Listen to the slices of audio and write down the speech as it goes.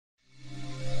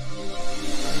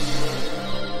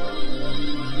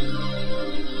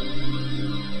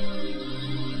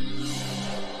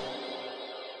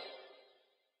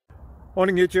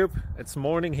Morning YouTube, it's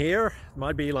morning here. It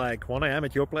might be like 1 a.m.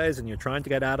 at your place and you're trying to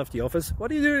get out of the office.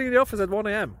 What are you doing in the office at 1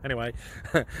 a.m? Anyway,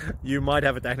 you might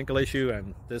have a technical issue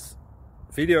and this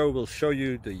video will show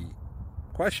you the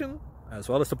question as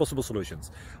well as the possible solutions.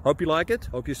 Hope you like it,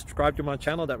 hope you subscribe to my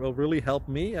channel. That will really help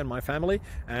me and my family,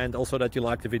 and also that you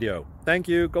like the video. Thank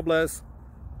you, God bless.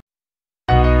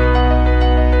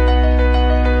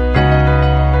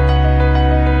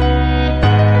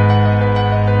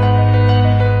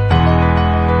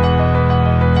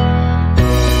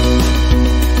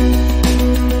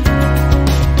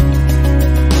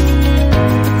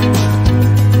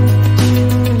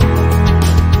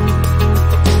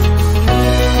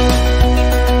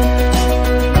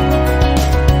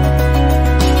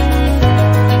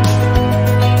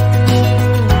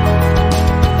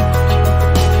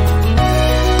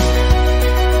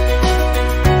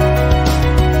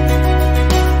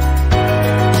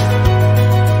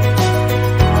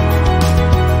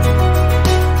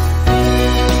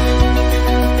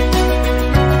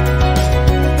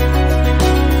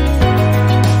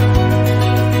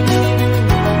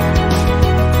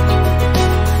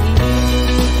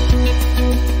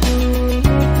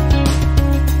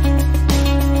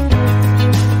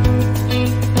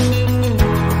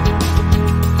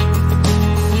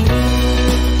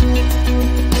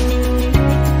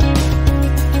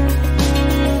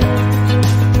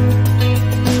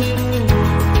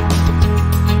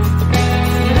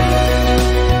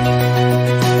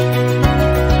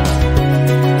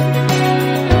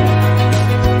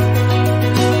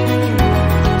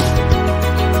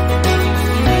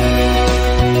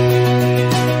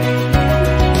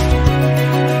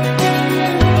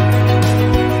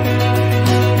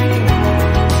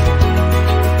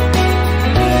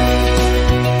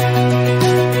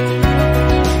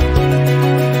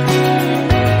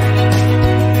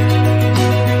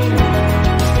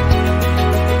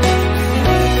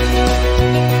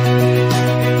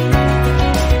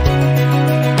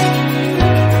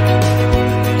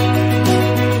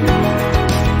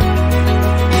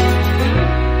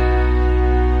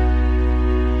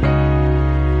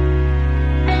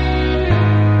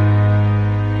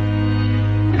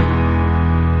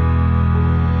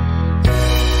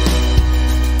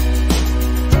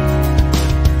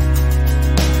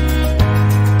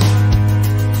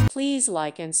 Please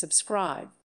like and subscribe.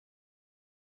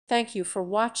 Thank you for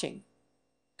watching.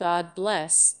 God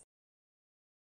bless.